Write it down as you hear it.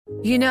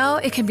You know,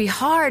 it can be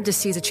hard to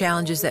see the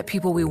challenges that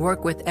people we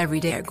work with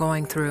every day are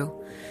going through.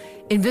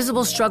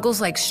 Invisible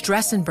struggles like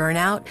stress and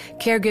burnout,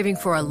 caregiving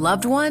for a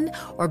loved one,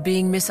 or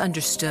being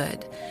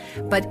misunderstood.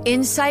 But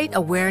insight,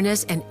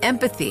 awareness, and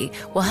empathy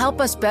will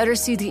help us better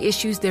see the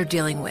issues they're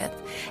dealing with.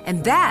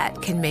 And that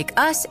can make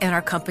us and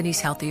our companies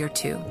healthier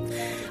too.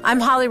 I'm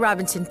Holly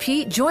Robinson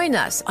Peete. Join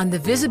us on The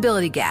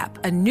Visibility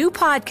Gap, a new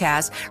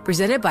podcast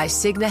presented by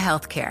Cigna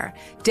Healthcare.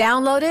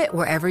 Download it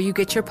wherever you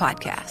get your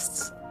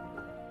podcasts.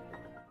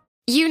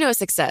 You know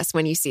success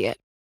when you see it.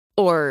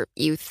 Or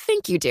you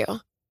think you do.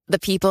 The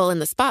people in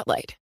the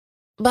spotlight.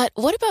 But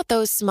what about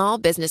those small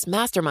business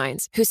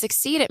masterminds who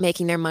succeed at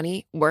making their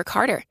money work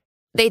harder?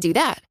 They do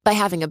that by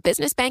having a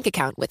business bank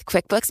account with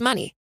QuickBooks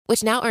Money,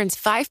 which now earns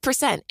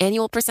 5%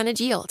 annual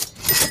percentage yield.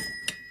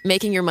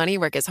 Making your money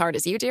work as hard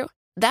as you do?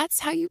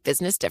 That's how you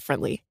business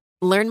differently.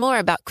 Learn more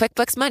about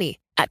QuickBooks Money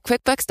at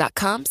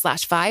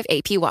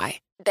quickbooks.com/5APY.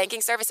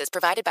 Banking services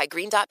provided by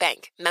Green Dot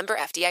Bank. Member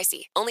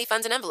FDIC. Only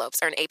funds and envelopes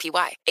earn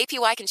APY.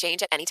 APY can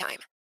change at any time.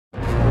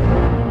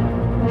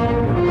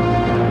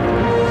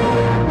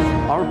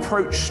 Our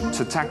approach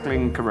to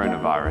tackling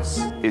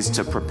coronavirus is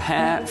to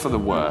prepare for the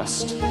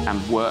worst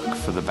and work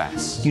for the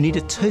best. You need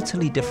a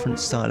totally different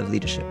style of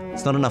leadership.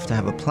 It's not enough to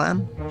have a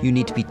plan. You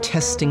need to be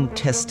testing.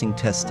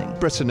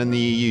 Britain and the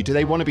EU, do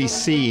they want to be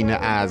seen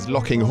as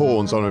locking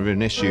horns on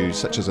an issue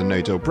such as a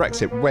no-deal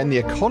Brexit when the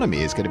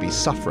economy is going to be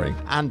suffering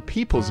and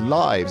people's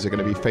lives are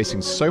going to be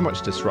facing so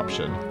much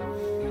disruption?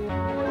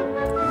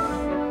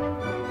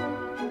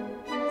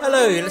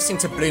 Hello, you're listening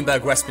to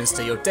Bloomberg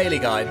Westminster, your daily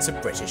guide to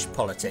British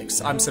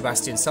politics. I'm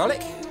Sebastian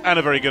Salek. And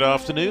a very good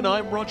afternoon,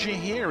 I'm Roger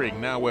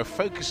Hearing. Now we're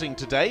focusing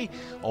today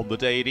on the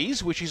day it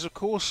is, which is of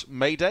course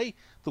May Day,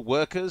 the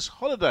workers'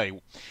 holiday.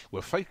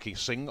 We're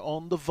focusing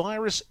on the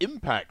virus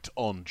impact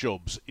on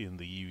jobs in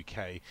the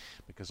UK,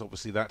 because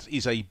obviously that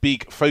is a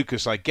big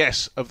focus, I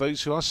guess, of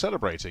those who are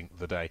celebrating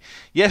the day.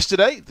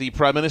 Yesterday, the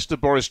Prime Minister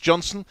Boris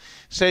Johnson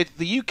said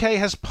the UK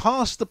has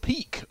passed the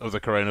peak of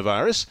the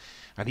coronavirus,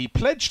 and he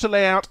pledged to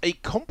lay out a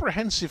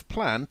comprehensive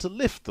plan to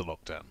lift the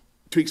lockdown.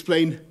 To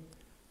explain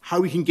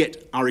how we can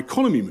get our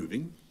economy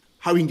moving,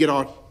 how we can get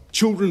our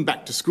children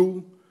back to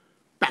school,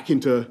 back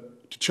into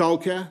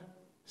childcare,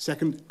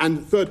 second,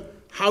 and third,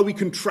 how we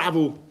can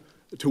travel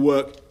to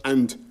work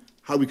and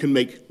how we can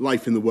make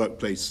life in the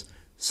workplace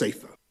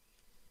safer.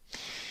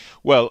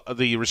 Well,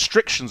 the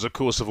restrictions, of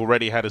course, have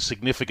already had a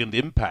significant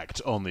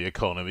impact on the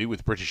economy,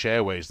 with British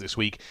Airways this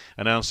week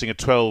announcing a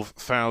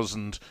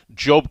 12,000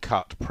 job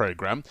cut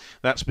programme.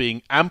 That's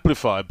being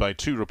amplified by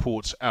two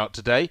reports out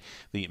today.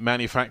 The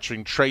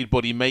manufacturing trade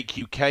body Make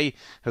UK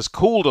has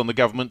called on the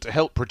government to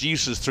help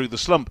producers through the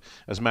slump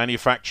as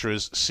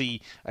manufacturers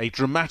see a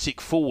dramatic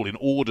fall in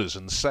orders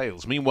and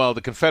sales. Meanwhile, the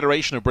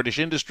Confederation of British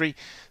Industry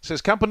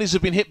says companies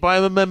have been hit by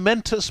a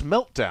momentous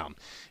meltdown.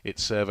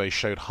 Its survey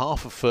showed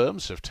half of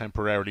firms have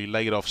temporarily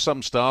laid off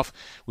some staff,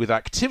 with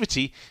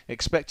activity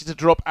expected to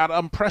drop at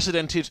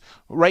unprecedented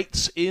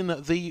rates in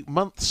the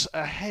months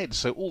ahead.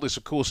 So all this,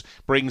 of course,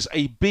 brings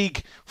a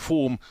big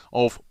form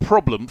of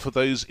problem for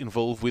those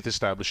involved with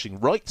establishing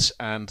rights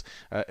and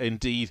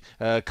indeed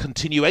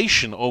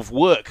continuation of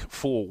work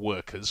for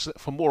workers.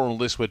 For more on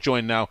this, we're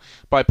joined now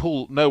by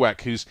Paul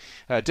Nowak, who's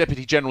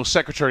Deputy General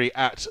Secretary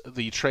at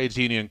the Trades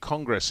Union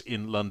Congress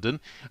in London.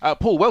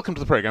 Paul, welcome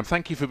to the programme.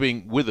 Thank you for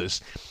being with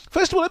us.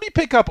 First of all, let me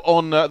pick up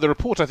on the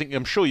report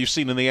I'm sure you've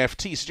seen in the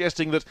FT,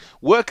 suggesting that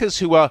workers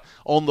who are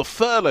on the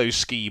furlough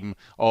scheme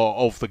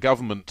of the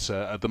government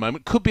at the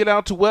moment could be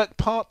allowed to work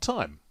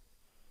part-time.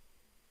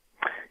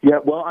 Yeah,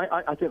 well,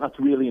 I think that's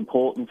really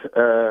important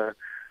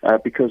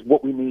because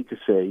what we need to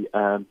see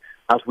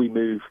as we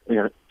move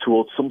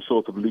towards some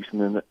sort of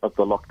loosening of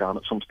the lockdown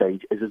at some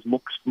stage is as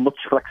much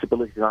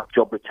flexibility in our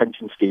job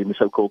retention scheme, the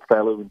so-called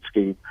furloughing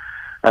scheme,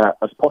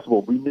 as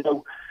possible. We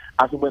know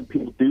as and when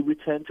people do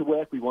return to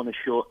work, we want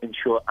to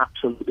ensure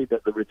absolutely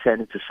that they're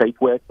returning to safe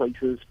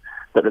workplaces,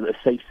 that there are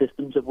safe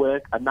systems of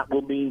work, and that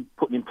will mean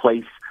putting in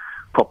place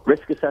proper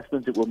risk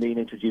assessments. It will mean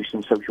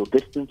introducing social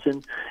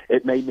distancing.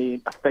 It may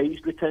mean a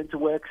phased return to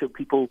work, so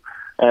people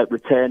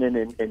returning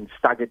in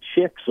staggered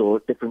shifts or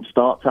different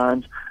start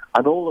times.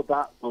 And all of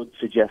that would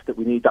suggest that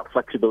we need that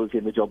flexibility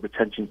in the job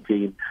retention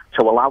scheme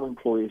to allow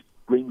employers to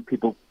bring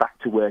people back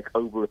to work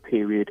over a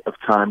period of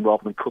time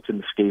rather than cutting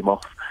the scheme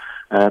off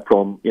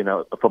from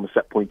a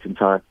set point in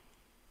time.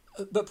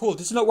 But Paul,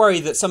 does it not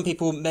worry that some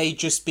people may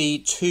just be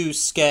too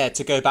scared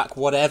to go back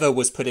whatever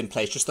was put in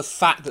place? Just the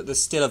fact that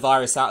there's still a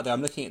virus out there.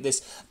 I'm looking at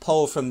this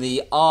poll from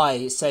the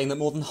Eye saying that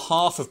more than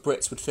half of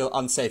Brits would feel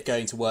unsafe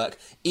going to work,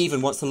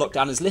 even once the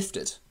lockdown is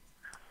lifted.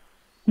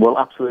 Well,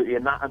 absolutely,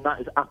 and that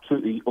is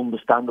absolutely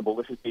understandable.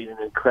 This has been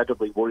an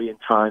incredibly worrying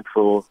time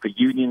for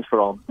unions, for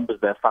our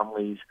members, their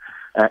families,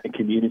 and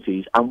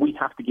communities, and we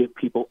have to give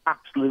people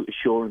absolute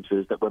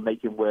assurances that we're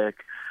making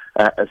work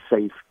as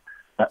safe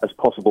as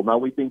possible. Now,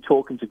 we've been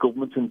talking to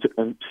government and to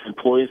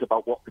employers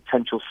about what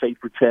potential safe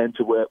return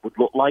to work would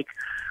look like,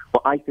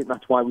 but I think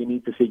that's why we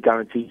need to see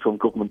guarantees from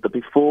government that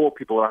before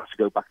people are asked to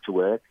go back to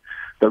work,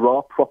 there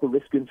are proper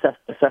risk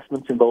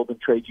assessments involving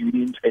trade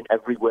unions in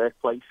every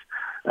workplace,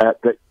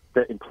 that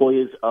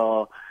employers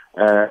are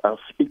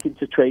speaking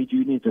to trade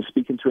unions and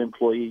speaking to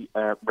employee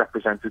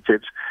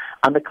representatives.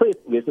 And the clear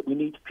thing is that we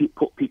need to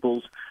put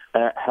people's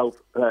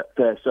health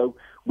first. So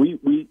we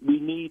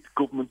need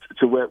government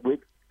to work with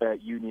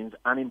unions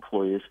and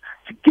employers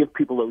to give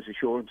people those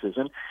assurances.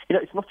 And,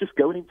 it's not just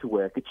going into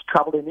work, it's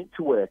travelling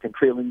into work and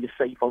feeling you're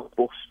safe on the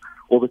bus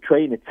or the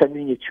train. It's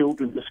sending your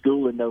children to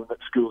school and knowing that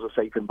schools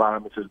are safe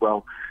environments as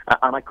well.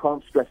 And I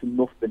can't stress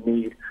enough the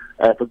need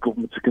for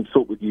government to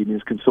consult with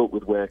unions, consult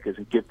with workers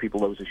and give people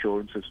those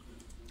assurances.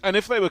 And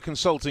if they were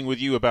consulting with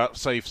you about,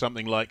 say,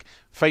 something like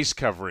face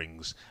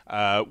coverings,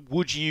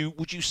 would you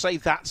say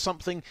that's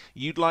something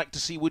you'd like to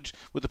see? Would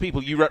the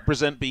people you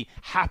represent be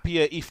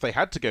happier if they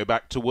had to go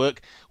back to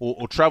work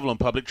or travel on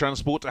public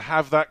transport to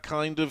have that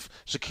kind of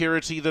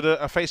security that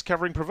a face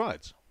covering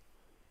provides?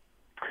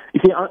 You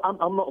see,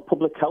 I'm not a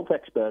public health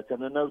expert,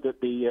 and I know that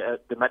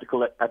the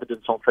medical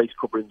evidence on face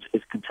coverings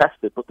is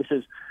contested, but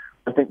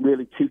I think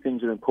really two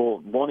things are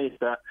important. One is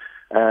that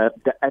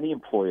any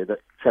employer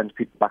that sends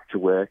people back to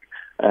work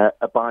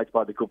abides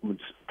by the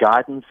government's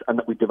guidance, and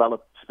that we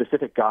develop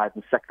specific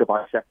guidance sector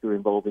by sector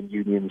involving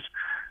unions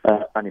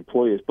and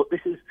employers. But this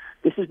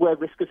is where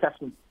risk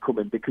assessment come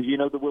in, because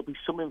there will be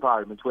some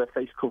environments where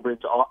face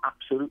coverings are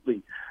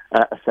absolutely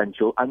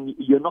essential, and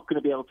you're not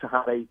going to be able to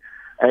have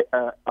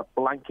a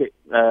blanket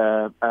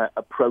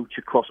approach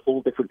across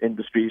all different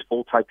industries,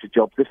 all types of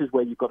jobs. This is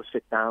where you've got to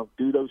sit down,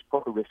 do those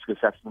proper risk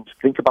assessments,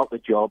 think about the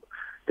job,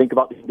 think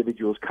about the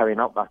individuals carrying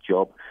out that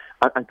job.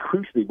 And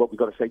crucially, what we've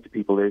got to say to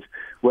people is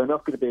we're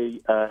not going to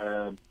be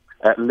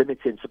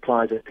limiting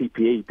supplies of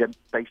PPE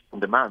based on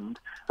demand.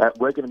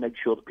 We're going to make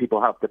sure that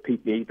people have the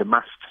PPE, the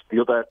masks, the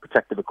other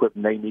protective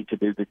equipment they need to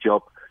do the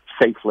job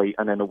safely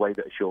and in a way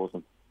that assures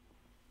them.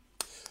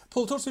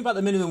 Paul, talk to me about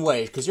the minimum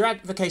wage, because you're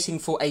advocating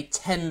for a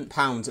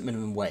 £10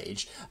 minimum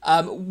wage.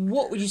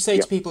 What would you say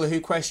to people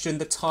who question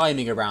the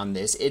timing around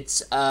this?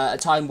 It's a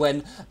time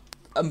when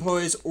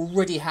employers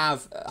already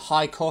have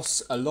high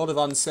costs, a lot of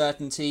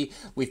uncertainty.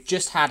 We've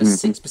just had a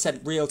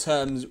 6% real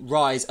terms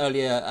rise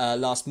earlier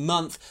last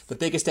month, the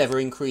biggest ever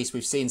increase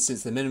we've seen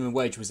since the minimum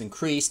wage was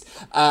increased.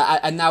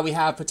 And now we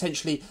have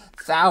potentially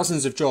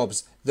thousands of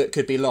jobs that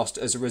could be lost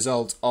as a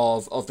result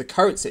of the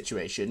current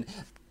situation.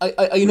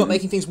 Are you not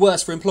making things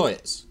worse for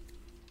employers?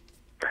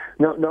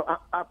 No,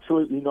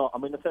 absolutely not. I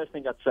mean, the first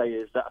thing I'd say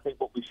is that I think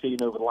what we've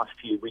seen over the last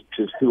few weeks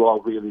is who are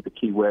really the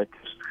key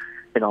workers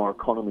in our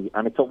economy.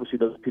 And it's obviously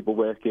those people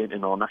working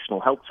in our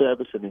National Health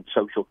Service and in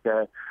social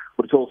care,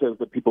 but it's also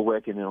the people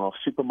working in our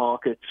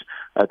supermarkets,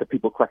 the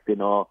people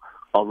collecting our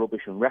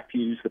rubbish and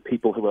refuse, the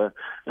people who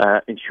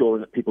are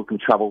ensuring that people can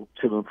travel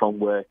to and from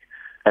work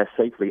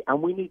safely.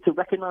 And we need to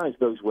recognise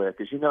those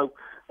workers. 2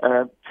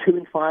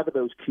 in 5 of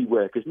those key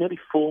workers, nearly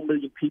 4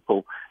 million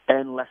people,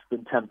 earn less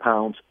than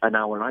 £10 an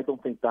hour. And I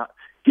don't think that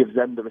gives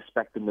them the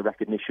respect and the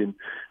recognition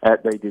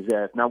they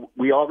deserve. Now,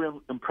 we are in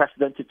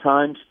unprecedented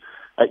times.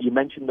 You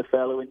mentioned the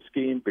furloughing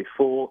scheme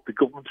before. The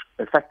government's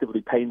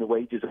effectively paying the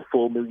wages of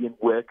 4 million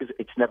workers.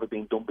 It's never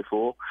been done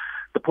before.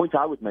 The point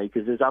I would make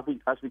is as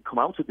we come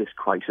out of this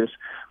crisis,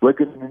 we're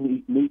going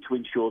to need to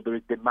ensure there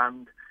is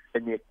demand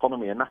in the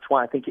economy, and that's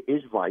why I think it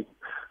is right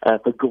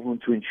for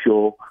government to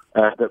ensure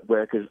that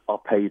workers are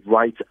paid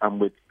right and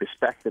with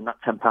respect, and that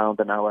 £10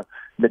 an hour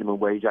minimum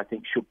wage, I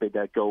think, should be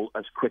their goal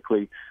as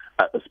quickly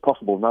as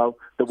possible. Now,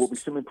 there will be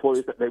some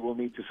employers that they will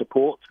need to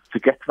support to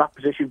get to that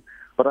position,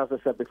 but as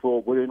I said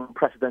before, we're in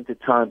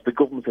unprecedented times. The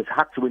government has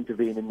had to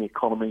intervene in the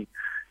economy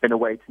in a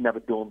way it's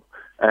never done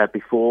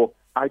before.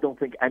 I don't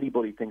think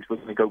anybody thinks we're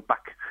going to go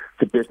back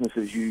to business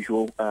as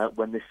usual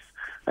when this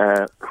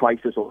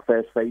crisis or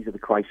first phase of the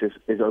crisis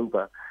is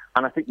over.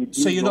 And I think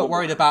so you're not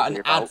worried about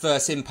an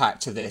adverse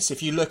impact to this?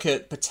 If you look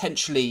at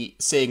potentially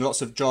seeing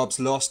lots of jobs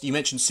lost, you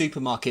mentioned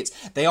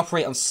supermarkets, they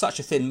operate on such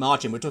a thin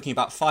margin. We're talking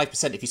about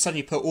 5%. If you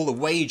suddenly put all the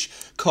wage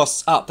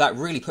costs up, that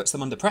really puts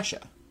them under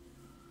pressure.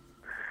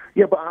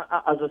 Yeah, but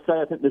as I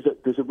say, I think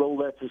there's a role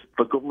there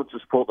for government to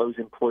support those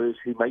employers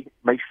who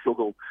may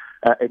struggle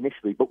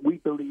initially. But we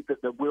believe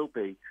that there will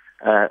be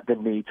the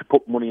need to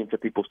put money into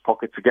people's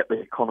pockets to get the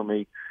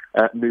economy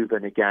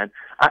moving again.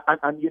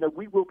 And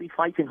we will be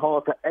fighting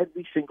hard for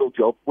every single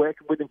job,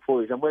 working with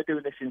employers. And we're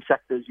doing this in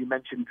sectors. You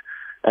mentioned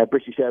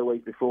British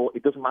Airways before.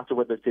 It doesn't matter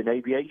whether it's in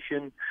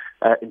aviation,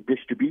 in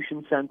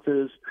distribution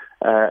centres,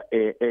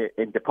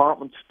 in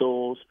department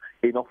stores,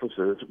 in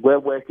offices. We're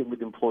working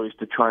with employers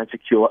to try and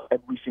secure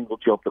every single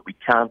job that we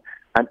can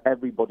and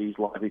everybody's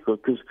livelihood.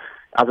 Because,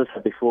 as I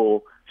said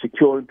before,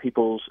 securing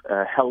people's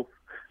health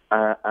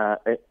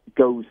it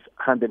goes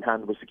hand in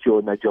hand with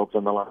securing their jobs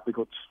and their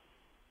livelihoods.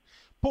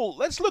 Paul,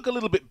 let's look a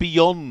little bit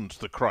beyond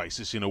the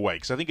crisis in a way,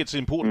 because I think it's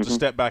important to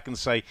step back and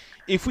say,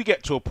 if we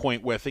get to a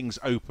point where things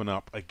open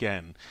up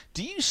again,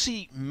 do you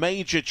see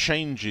major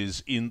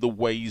changes in the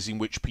ways in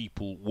which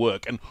people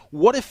work? And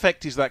what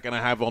effect is that going to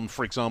have on,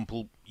 for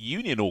example,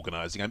 union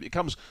organising? I mean, it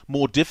becomes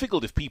more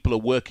difficult if people are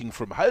working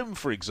from home,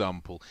 for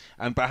example,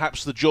 and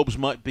perhaps the jobs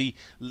might be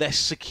less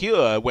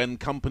secure when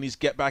companies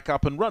get back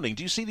up and running.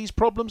 Do you see these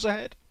problems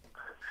ahead?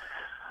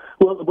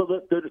 Well,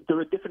 there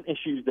are different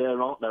issues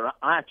there, aren't there?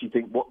 I actually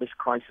think what this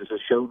crisis has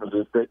shown us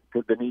is that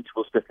the need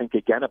for us to think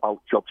again about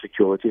job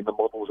security and the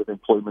models of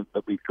employment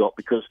that we've got,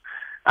 because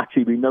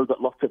actually we know that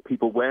lots of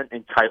people weren't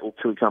entitled,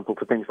 for example,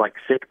 to things like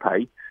sick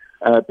pay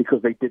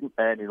because they didn't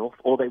earn enough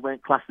or they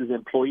weren't classed as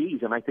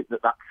employees. And I think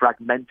that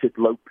fragmented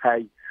low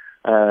pay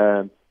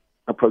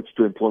approach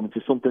to employment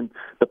is something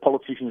that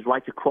politicians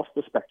right across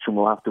the spectrum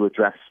will have to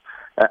address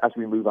as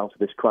we move out of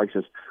this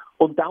crisis.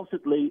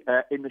 Undoubtedly,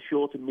 in the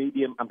short and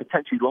medium and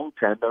potentially long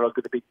term, there are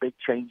going to be big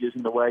changes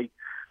in the way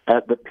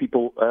that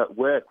people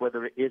work,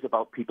 whether it is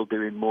about people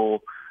doing more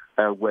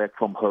work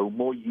from home,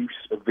 more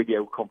use of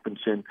video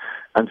conferencing,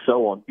 and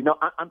so on. You know,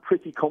 I'm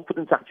pretty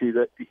confident, actually,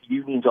 that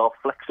unions are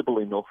flexible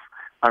enough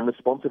and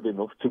responsive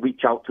enough to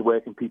reach out to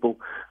working people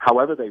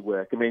however they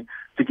work. I mean,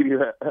 to give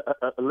you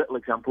a little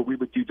example, we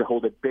were due to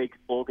hold a big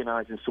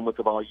organising summit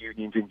of our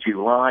unions in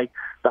July.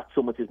 That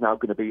summit is now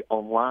going to be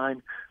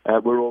online.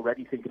 We're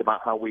already thinking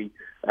about how we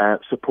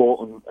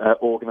support and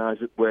organise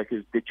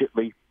workers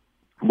digitally.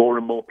 More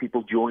and more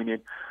people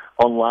joining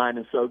online.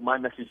 And so my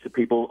message to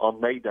people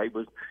on May Day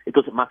was, it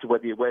doesn't matter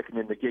whether you're working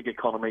in the gig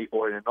economy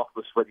or in an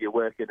office, whether you're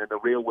working in a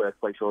real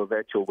workplace or a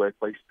virtual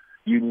workplace,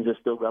 unions are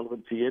still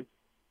relevant to you.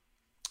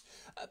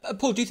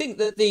 Paul, do you think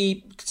that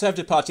the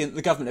Conservative Party and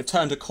the government have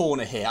turned a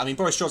corner here? I mean,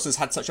 Boris Johnson's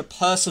had such a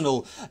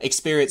personal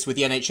experience with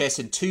the NHS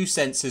in two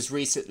senses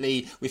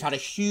recently. We've had a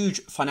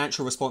huge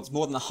financial response,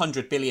 more than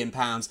 £100 billion,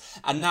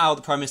 and now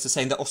the Prime Minister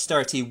saying that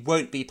austerity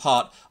won't be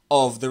part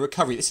of the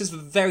recovery. This is a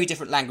very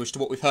different language to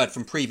what we've heard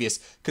from previous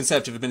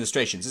Conservative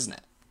administrations, isn't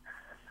it?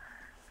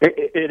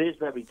 It is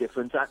very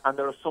different, and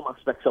there are some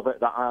aspects of it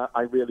that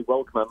I really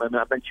welcome. And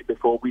I mentioned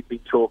before, we've been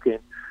talking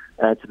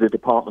to the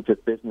Department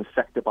of Business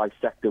sector by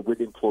sector with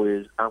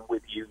employers and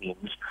with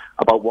unions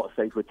about what a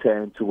safe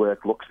return to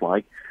work looks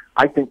like.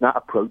 I think that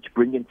approach,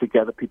 bringing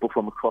together people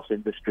from across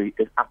industry,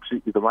 is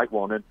absolutely the right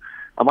one. And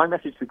my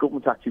message to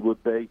government actually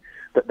would be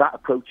that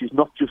approach is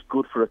not just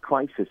good for a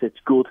crisis, it's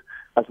good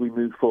as we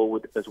move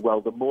forward as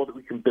well. The more that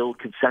we can build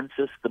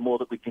consensus, the more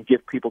that we can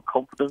give people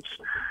confidence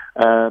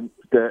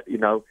that, you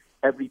know,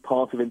 every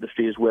part of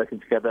industry is working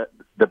together,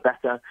 the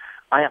better.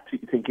 I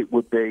absolutely think it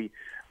would be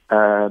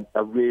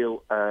a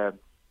real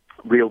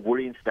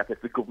worrying step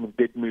if the government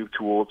did move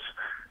towards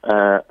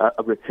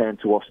a return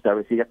to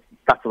austerity.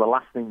 That's the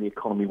last thing the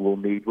economy will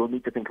need. We'll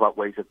need to think about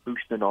ways of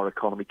boosting our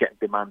economy, getting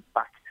demand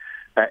back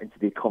into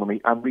the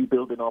economy, and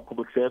rebuilding our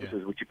public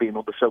services, which have been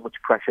under so much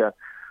pressure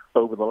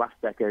over the last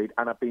decade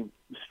and have been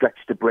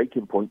stretched to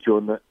breaking point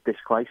during this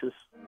crisis.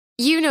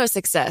 You know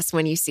success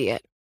when you see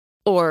it.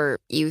 Or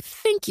you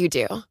think you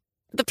do.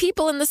 The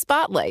people in the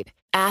spotlight.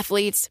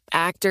 Athletes,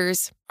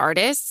 actors,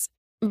 artists.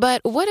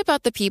 But what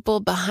about the people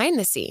behind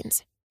the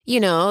scenes? You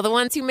know, the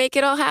ones who make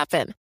it all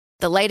happen.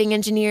 The lighting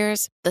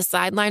engineers, the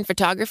sideline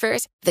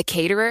photographers, the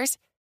caterers.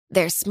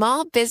 They're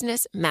small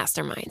business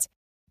masterminds.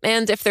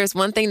 And if there's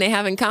one thing they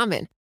have in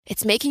common,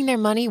 it's making their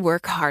money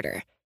work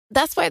harder.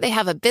 That's why they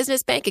have a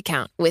business bank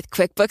account with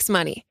QuickBooks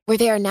Money, where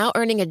they are now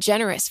earning a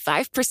generous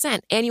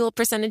 5% annual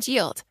percentage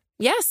yield.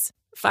 Yes,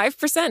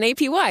 5%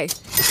 APY.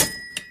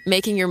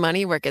 Making your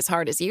money work as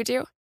hard as you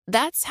do?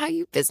 That's how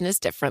you business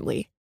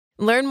differently.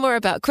 Learn more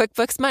about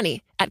QuickBooks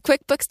Money at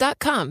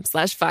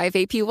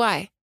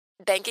quickbooks.com/5APY.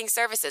 Banking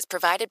services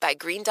provided by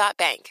Green Dot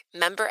Bank,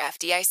 member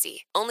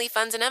FDIC. Only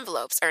funds and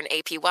envelopes earn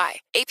APY.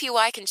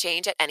 APY can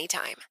change at any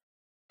time.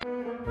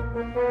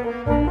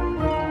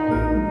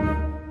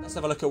 Let's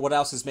have a look at what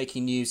else is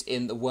making news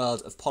in the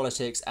world of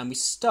politics, and we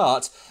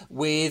start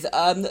with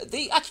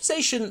the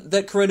accusation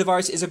that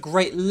coronavirus is a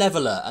great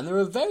leveller, and there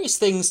are various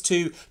things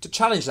to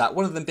challenge that,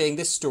 one of them being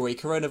this story: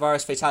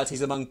 coronavirus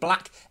fatalities among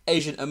Black,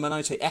 Asian and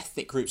minority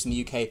ethnic groups in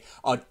the UK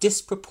are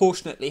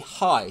disproportionately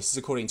high. This is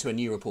according to a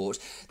new report.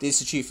 The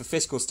Institute for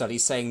Fiscal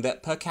Studies saying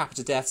that per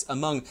capita deaths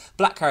among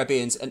Black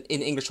Caribbeans and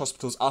in English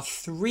hospitals are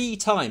 3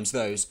 times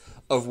those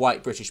of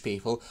white British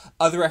people.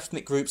 Other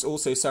ethnic groups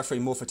also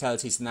suffering more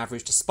fatalities than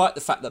average, despite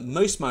the fact that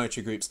most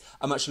minority groups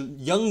are much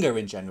younger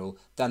in general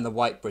than the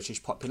white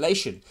British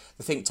population.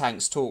 The think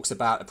tank talks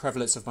about a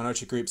prevalence of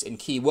minority groups in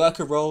key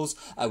worker roles,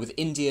 with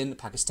Indian,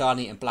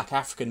 Pakistani and Black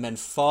African men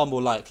far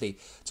more likely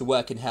to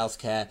work in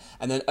healthcare.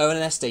 And then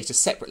ONS data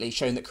separately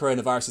showing that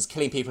coronavirus is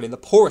killing people in the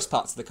poorest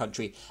parts of the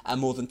country at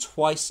more than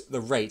twice the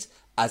rate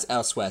as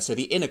elsewhere. So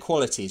the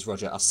inequalities,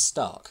 Roger, are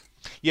stark.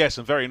 Yes,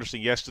 and very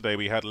interesting. Yesterday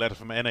we had a letter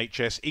from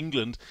NHS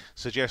England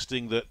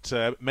suggesting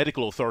that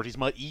medical authorities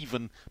might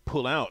even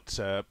pull out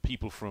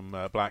people from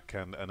black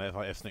and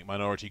ethnic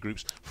minority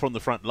groups from the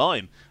front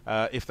line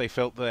if they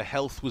felt their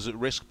health was at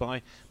risk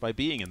by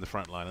being in the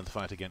front line in the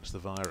fight against the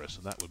virus,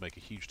 and that would make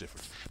a huge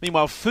difference.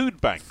 Meanwhile,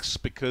 food banks,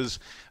 because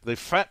the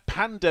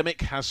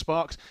pandemic has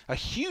sparked a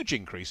huge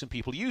increase in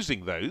people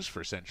using those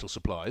for essential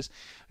supplies.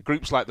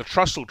 Groups like the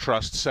Trussell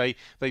Trust say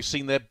they've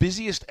seen their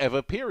busiest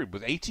ever period,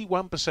 with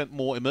 81%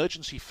 more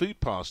emergency food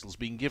parcels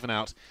being given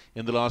out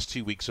in the last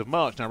 2 weeks of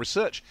March. Now,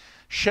 research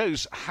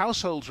shows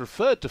households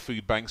referred to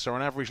food banks are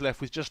on average left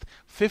with just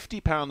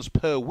 £50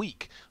 per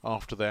week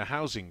after their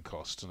housing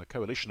costs, and a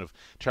coalition of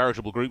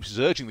charitable groups is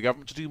urging the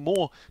government to do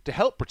more to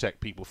help protect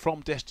people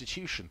from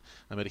destitution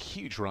amid a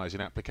huge rise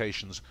in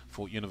applications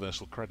for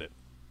universal credit.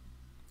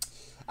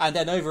 And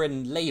then over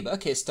in Labour,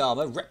 Keir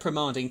Starmer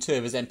reprimanding 2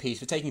 of his MPs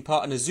for taking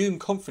part in a Zoom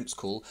conference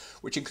call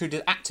which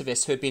included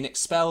activists who had been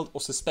expelled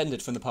or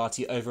suspended from the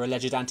party over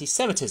alleged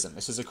anti-Semitism.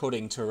 This is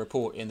according to a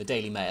report in the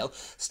Daily Mail.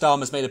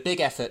 Starmer's made a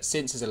big effort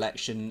since his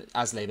election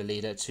as Labour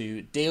leader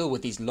to deal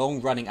with these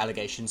long-running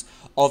allegations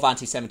of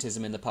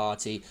anti-Semitism in the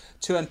party.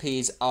 2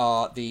 MPs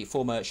are the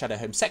former Shadow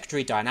Home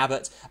Secretary, Diane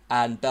Abbott,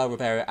 and Bel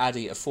Robeiro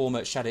Addy, a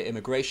former Shadow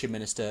Immigration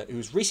Minister who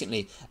was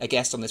recently a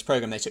guest on this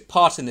programme. They took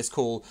part in this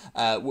call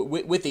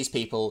with these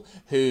people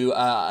who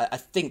I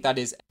think that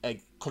is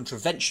a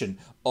contravention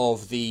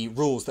of the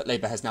rules that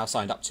Labour has now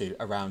signed up to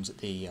around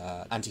the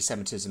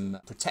anti-Semitism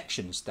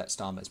protections that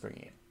Starmer is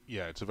bringing in.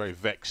 Yeah, it's a very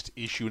vexed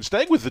issue. And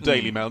staying with the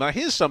Daily Mail, now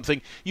here's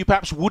something you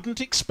perhaps wouldn't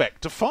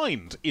expect to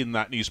find in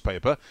that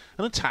newspaper,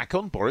 an attack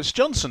on Boris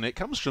Johnson. It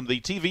comes from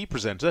the TV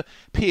presenter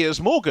Piers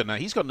Morgan. Now,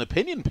 he's got an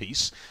opinion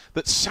piece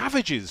that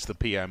savages the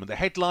PM, and the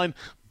headline,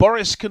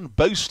 Boris can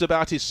boast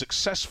about his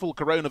successful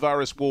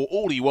coronavirus war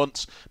all he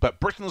wants, but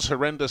Britain's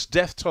horrendous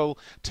death toll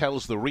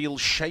tells the real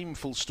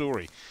shameful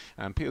story.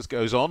 And Piers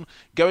goes on,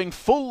 going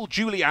full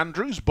Julie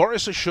Andrews,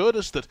 Boris assured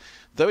us that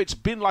though it's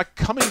been like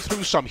coming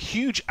through some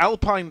huge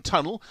alpine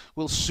tunnel,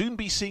 we'll soon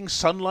be seeing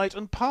sunlight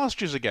and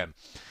pastures again.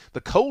 The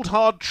cold,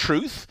 hard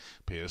truth,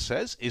 Piers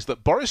says, is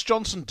that Boris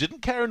Johnson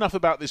didn't care enough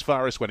about this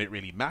virus when it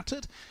really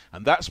mattered,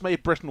 and that's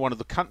made Britain one of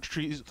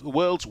the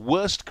world's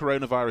worst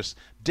coronavirus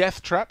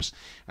death traps.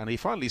 And he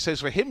finally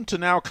says for him to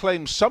now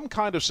claim some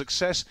kind of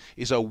success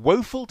is a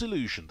woeful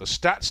delusion. The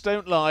stats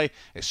don't lie,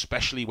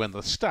 especially when the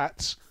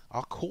stats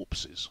are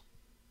corpses.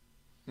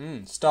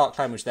 Stark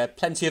language there.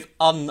 Plenty of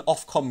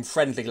Ofcom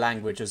friendly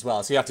language as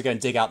well. So you have to go and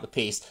dig out the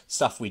piece.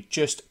 Stuff we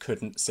just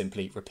couldn't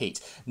simply repeat.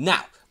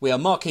 Now, we are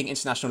marking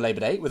International Labour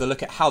Day with a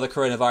look at how the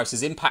coronavirus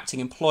is impacting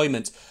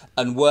employment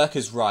and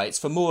workers' rights.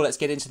 For more, let's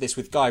get into this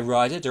with Guy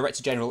Ryder,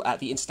 Director General at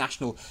the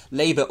International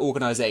Labour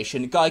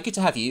Organisation. Guy, good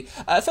to have you.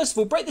 First of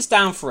all, break this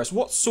down for us.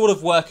 What sort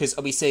of workers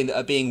are we seeing that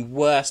are being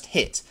worst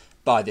hit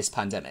by this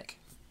pandemic?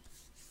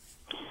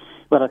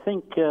 Well, I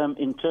think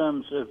in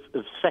terms of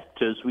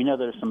sectors, we know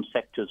there are some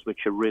sectors which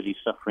are really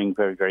suffering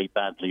very, very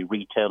badly.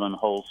 Retail and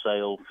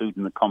wholesale, food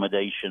and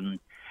accommodation,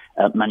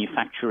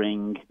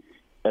 manufacturing,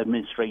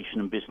 administration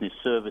and business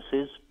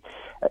services.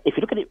 If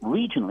you look at it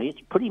regionally,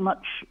 it's pretty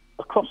much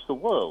across the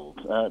world.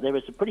 There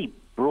is a pretty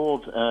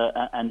broad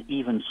and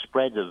even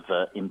spread of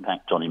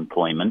impact on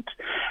employment.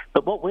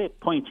 But what we're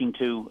pointing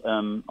to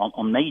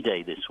on May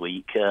Day this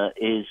week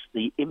is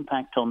the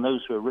impact on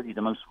those who are really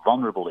the most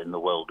vulnerable in the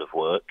world of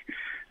work.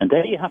 And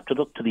there you have to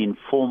look to the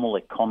informal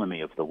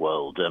economy of the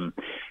world.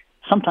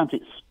 Sometimes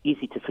it's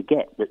easy to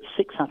forget that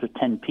 6 out of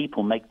 10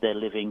 people make their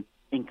living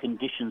in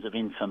conditions of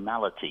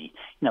informality,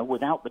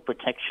 without the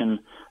protection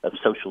of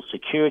social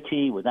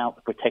security, without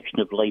the protection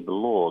of labour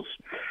laws.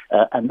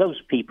 And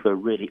those people are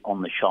really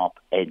on the sharp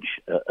edge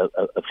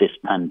of this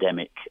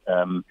pandemic.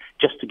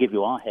 Just to give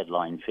you our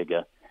headline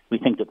figure, we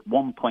think that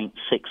 1.6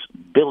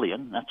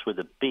 billion, that's with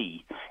a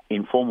B,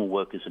 informal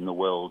workers in the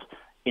world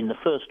in the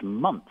first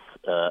month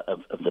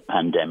of the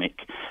pandemic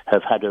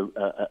have had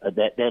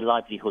their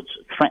livelihoods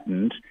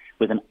threatened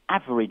with an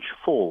average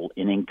fall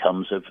in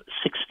incomes of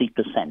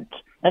 60%.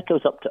 That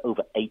goes up to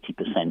over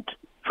 80%,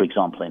 for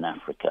example, in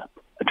Africa.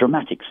 A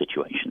dramatic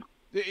situation.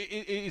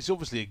 It's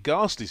obviously a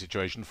ghastly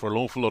situation for an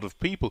awful lot of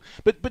people.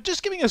 But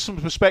just giving us some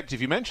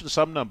perspective, you mentioned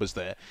some numbers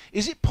there.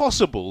 Is it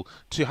possible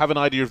to have an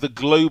idea of the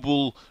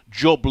global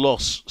job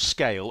loss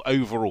scale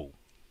overall?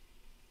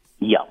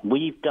 Yeah,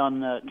 we've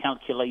done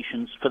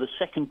calculations for the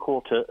second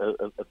quarter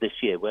of this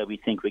year, where we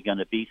think we're going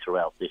to be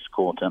throughout this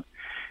quarter.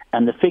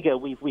 And the figure,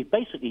 we've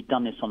basically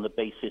done this on the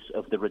basis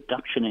of the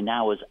reduction in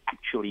hours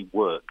actually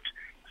worked.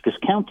 Because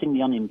counting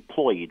the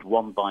unemployed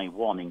one by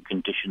one in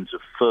conditions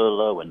of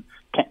furlough and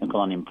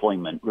technical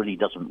unemployment really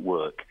doesn't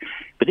work.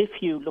 But if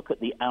you look at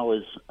the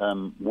hours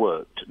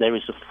worked, there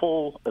is a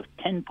fall of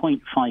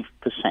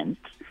 10.5%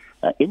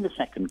 in the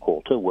second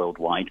quarter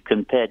worldwide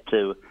compared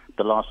to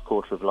the last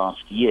quarter of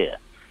last year.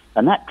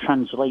 And that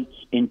translates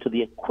into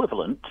the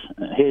equivalent,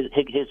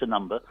 here's a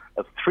number,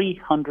 of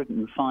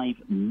 305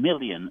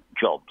 million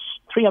jobs.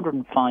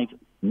 305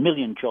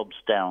 million jobs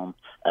down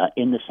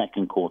in the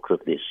second quarter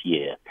of this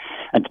year.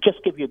 And to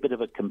just give you a bit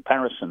of a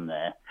comparison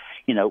there,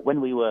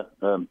 when we were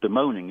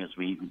bemoaning, as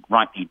we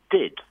rightly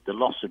did, the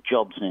loss of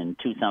jobs in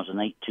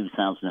 2008,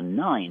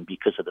 2009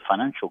 because of the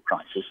financial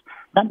crisis,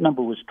 that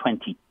number was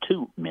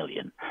 22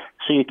 million.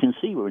 So you can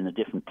see we're in a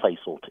different place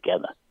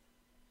altogether.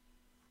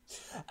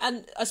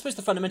 And I suppose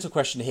the fundamental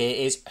question here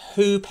is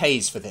who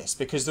pays for this?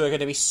 Because there are going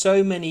to be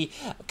so many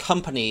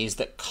companies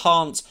that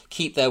can't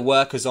keep their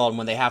workers on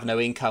when they have no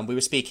income. We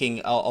were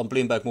speaking on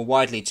Bloomberg more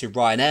widely to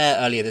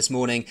Ryanair earlier this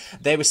morning.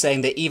 They were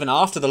saying that even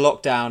after the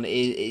lockdown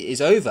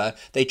is over,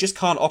 they just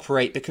can't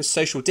operate because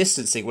social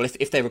distancing, well,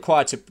 if they're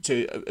required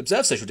to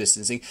observe social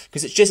distancing,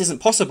 because it just isn't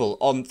possible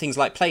on things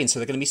like planes. So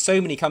there are going to be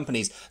so many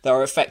companies that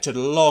are affected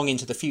long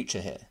into the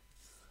future here.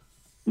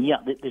 Yeah,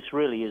 this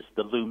really is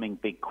the looming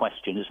big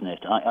question, isn't it?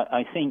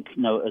 I think,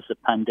 as the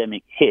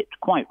pandemic hit,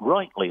 quite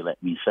rightly,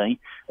 let me say,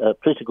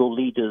 political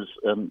leaders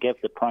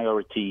gave the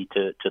priority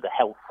to the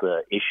health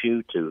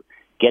issue, to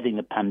getting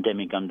the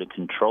pandemic under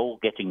control,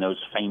 getting those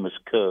famous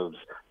curves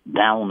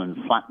down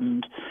and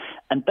flattened.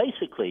 And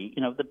basically,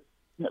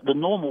 the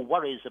normal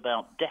worries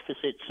about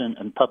deficits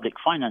and public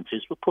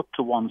finances were put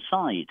to one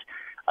side.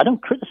 I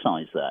don't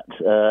criticize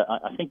that.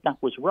 I think that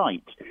was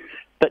right.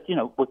 But,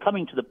 we're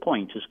coming to the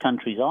point as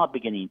countries are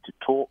beginning to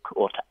talk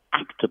or to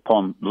act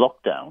upon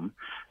lockdown.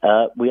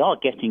 We are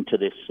getting to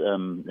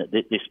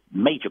this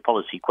major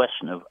policy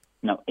question of,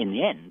 in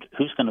the end,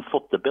 who's going to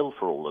foot the bill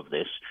for all of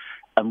this?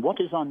 And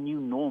what is our new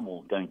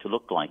normal going to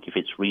look like if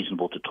it's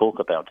reasonable to talk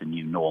about a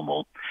new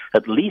normal,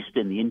 at least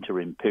in the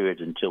interim period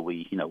until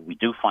we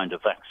do find a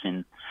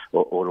vaccine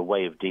or a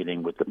way of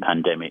dealing with the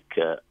pandemic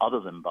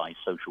other than by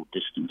social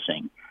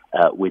distancing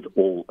with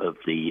all of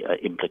the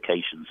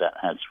implications that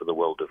has for the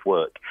world of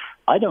work.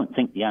 I don't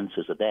think the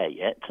answers are there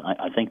yet.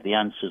 I think the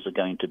answers are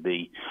going to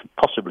be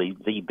possibly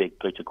the big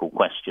political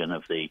question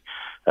of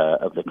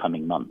the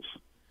coming months.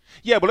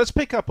 Yeah, well, let's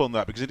pick up on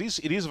that because it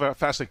is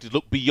fascinating to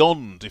look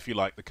beyond, if you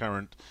like, the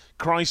current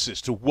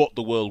crisis to what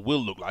the world will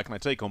look like. And I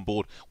take on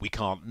board we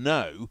can't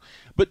know.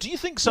 But do you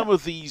think some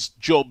of these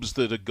jobs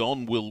that are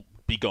gone will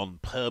be gone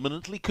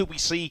permanently? Could we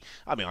see,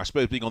 I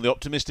suppose being on the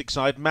optimistic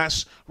side,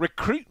 mass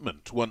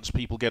recruitment once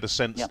people get a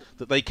sense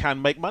that they can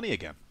make money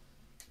again?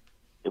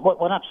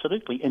 Well,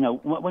 absolutely.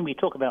 When we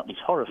talk about these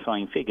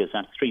horrifying figures,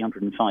 that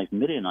 305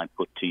 million I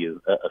put to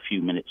you a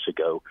few minutes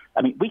ago,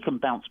 we can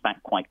bounce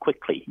back quite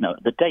quickly.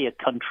 The day a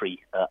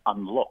country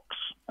unlocks,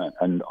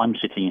 and I'm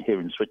sitting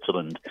here in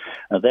Switzerland,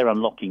 they're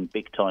unlocking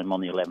big time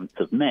on the 11th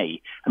of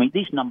May.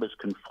 These numbers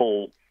can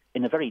fall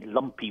in a very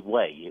lumpy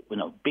way.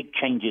 Big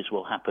changes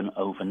will happen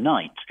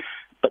overnight.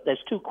 But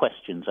there's two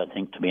questions, I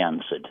think, to be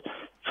answered.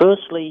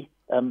 Firstly,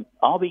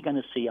 are we going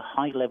to see a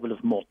high level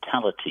of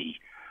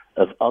mortality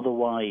of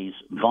otherwise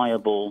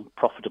viable,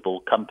 profitable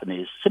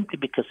companies simply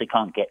because they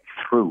can't get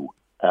through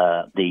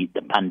the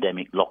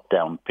pandemic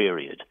lockdown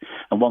period?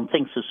 And one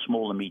thinks of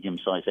small and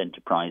medium-sized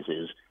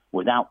enterprises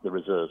without the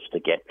reserves to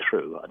get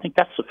through. I think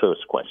that's the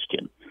first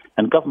question.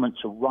 And governments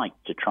are right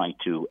to try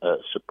to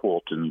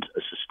support and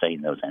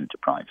sustain those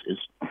enterprises.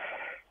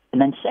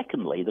 And then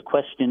secondly, the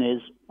question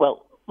is,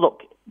 well,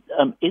 look,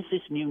 is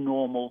this new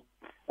normal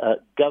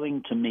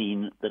going to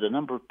mean that a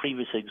number of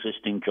previous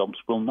existing jobs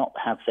will not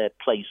have their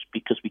place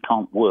because we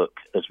can't work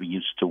as we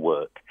used to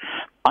work?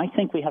 I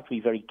think we have to be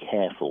very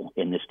careful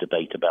in this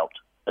debate about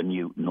a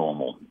new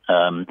normal.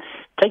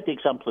 Take the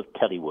example of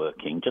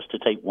teleworking, just to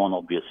take one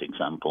obvious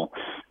example.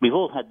 We've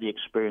all had the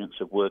experience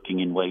of working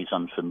in ways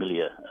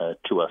unfamiliar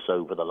to us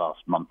over the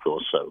last month or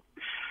so.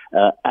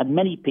 And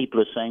many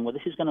people are saying, well,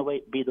 this is going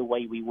to be the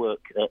way we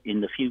work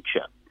in the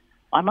future.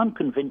 I'm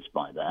unconvinced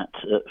by that.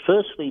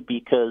 Firstly,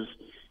 because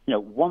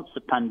once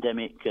the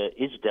pandemic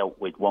is dealt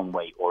with one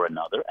way or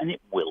another, and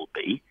it will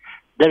be,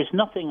 there is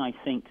nothing, I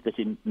think, that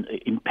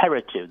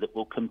imperative that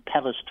will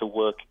compel us to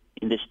work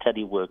in this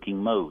teleworking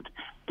mode.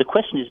 The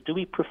question is, do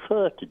we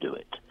prefer to do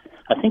it?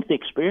 I think the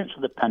experience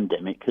of the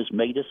pandemic has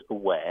made us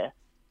aware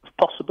of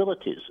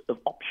possibilities, of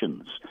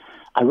options.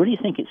 I really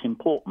think it's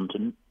important,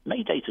 and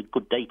May Day is a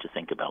good day to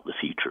think about the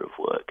future of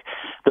work,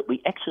 that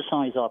we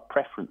exercise our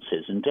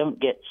preferences and don't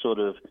get sort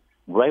of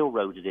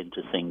railroaded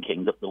into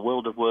thinking that the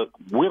world of work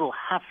will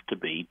have to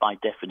be, by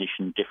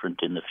definition, different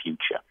in the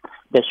future.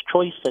 There's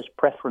choice, there's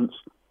preference,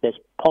 there's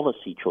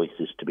policy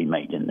choices to be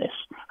made in this.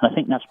 And I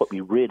think that's what we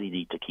really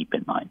need to keep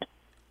in mind.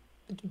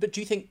 But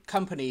do you think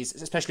companies,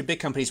 especially big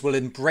companies, will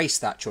embrace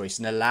that choice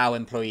and allow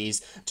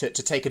employees to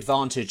take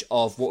advantage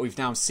of what we've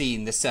now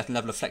seen, this certain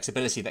level of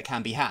flexibility that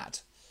can be had?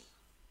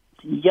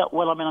 Yeah,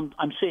 well,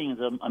 I'm seeing, as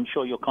I'm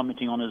sure you're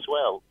commenting on as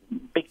well,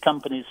 big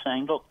companies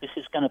saying, look, this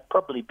is going to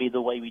probably be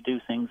the way we do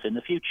things in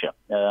the future.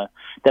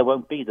 There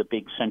won't be the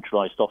big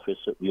centralized office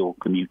that we all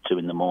commute to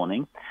in the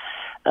morning.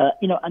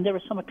 And there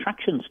are some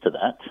attractions to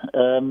that.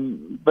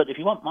 But if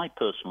you want my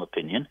personal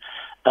opinion,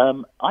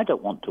 I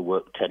don't want to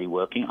work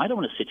teleworking. I don't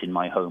want to sit in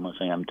my home as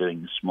I am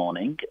doing this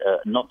morning,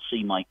 not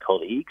see my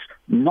colleagues,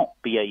 not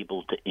be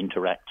able to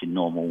interact in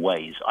normal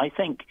ways. I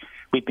think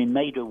we've been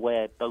made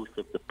aware both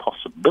of the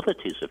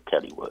possibilities of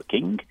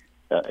teleworking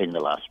in the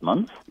last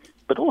month,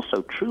 but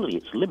also truly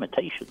its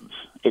limitations.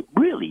 It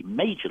really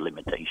major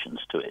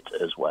limitations to it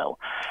as well.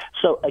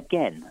 So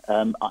again,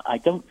 I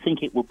don't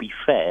think it would be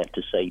fair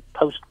to say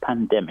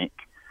post-pandemic,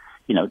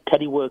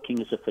 teleworking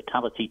is a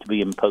fatality to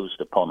be imposed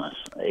upon us.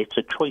 It's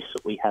a choice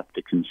that we have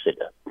to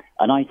consider.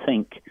 And I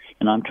think,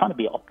 I'm trying to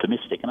be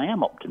optimistic, and I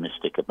am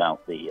optimistic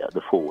about the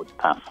forward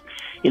path.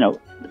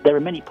 There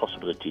are many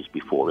possibilities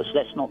before us.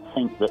 Let's not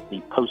think that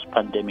the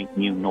post-pandemic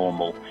new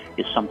normal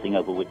is something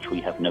over which we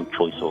have no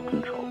choice or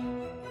control.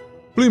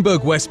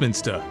 Bloomberg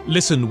Westminster.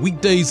 Listen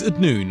weekdays at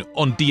noon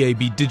on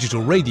DAB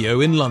Digital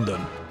Radio in London.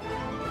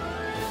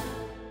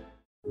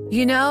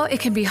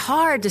 It can be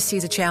hard to see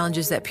the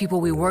challenges that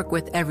people we work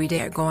with every day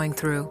are going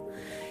through.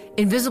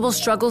 Invisible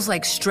struggles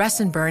like stress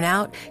and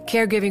burnout,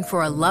 caregiving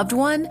for a loved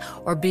one,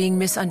 or being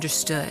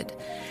misunderstood.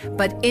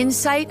 But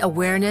insight,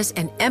 awareness,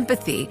 and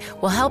empathy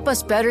will help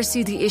us better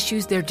see the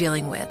issues they're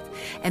dealing with.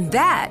 And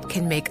that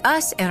can make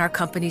us and our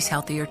companies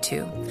healthier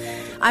too.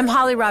 I'm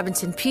Holly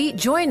Robinson Peete.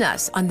 Join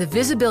us on The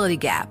Visibility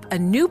Gap, a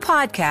new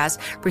podcast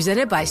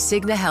presented by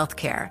Cigna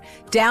Healthcare.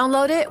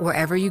 Download it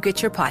wherever you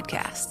get your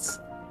podcasts.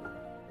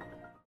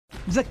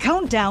 The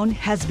countdown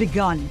has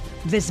begun.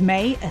 This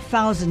May,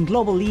 1,000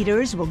 global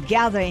leaders will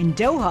gather in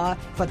Doha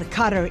for the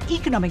Qatar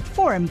Economic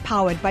Forum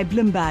powered by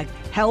Bloomberg,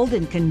 held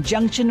in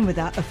conjunction with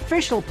our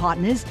official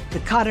partners, the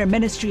Qatar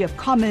Ministry of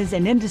Commerce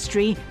and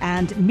Industry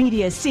and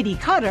Media City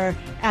Qatar,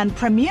 and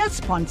premier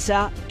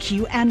sponsor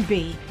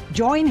QNB.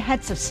 Join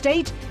heads of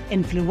state,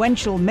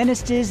 influential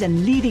ministers,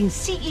 and leading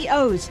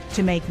CEOs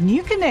to make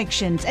new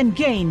connections and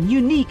gain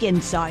unique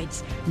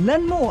insights.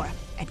 Learn more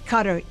at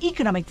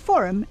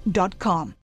QatarEconomicForum.com.